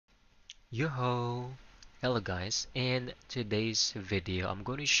Yo! Hello guys, in today's video I'm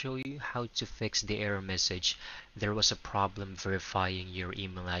going to show you how to fix the error message. There was a problem verifying your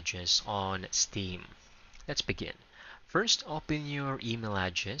email address on Steam. Let's begin. First, open your email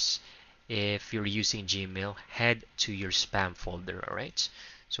address. If you're using Gmail, head to your spam folder, alright?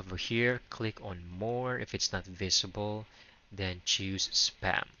 So over here, click on more. If it's not visible, then choose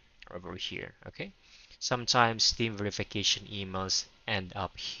spam over here, okay? Sometimes Steam verification emails end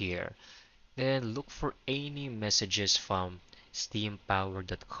up here. Then look for any messages from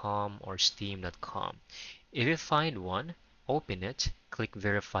steampower.com or steam.com. If you find one, open it, click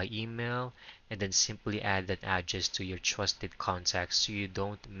verify email, and then simply add that address to your trusted contacts so you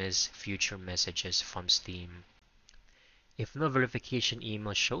don't miss future messages from Steam. If no verification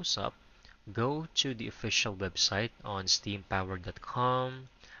email shows up, go to the official website on steampower.com,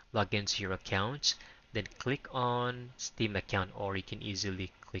 log into your account, then click on Steam account, or you can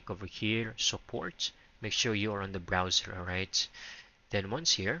easily click over here, support. Make sure you are on the browser, alright? Then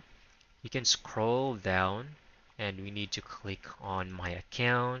once here, you can scroll down and we need to click on my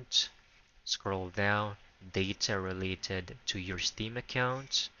account, scroll down, data related to your Steam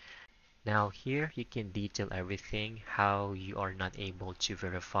account. Now here you can detail everything, how you are not able to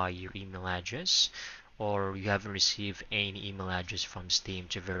verify your email address or you haven't received any email address from Steam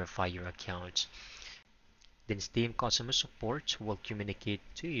to verify your account. Then Steam customer support will communicate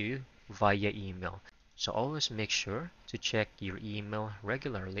to you via email. So always make sure to check your email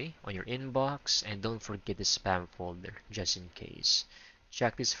regularly on your inbox and don't forget the spam folder just in case.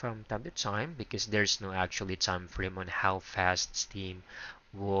 Check this from time to time because there's no actually time frame on how fast Steam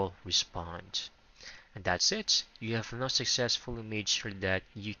will respond. And that's it. You have now successfully made sure that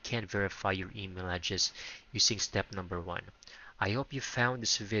you can verify your email address using step number 1. I hope you found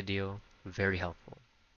this video very helpful.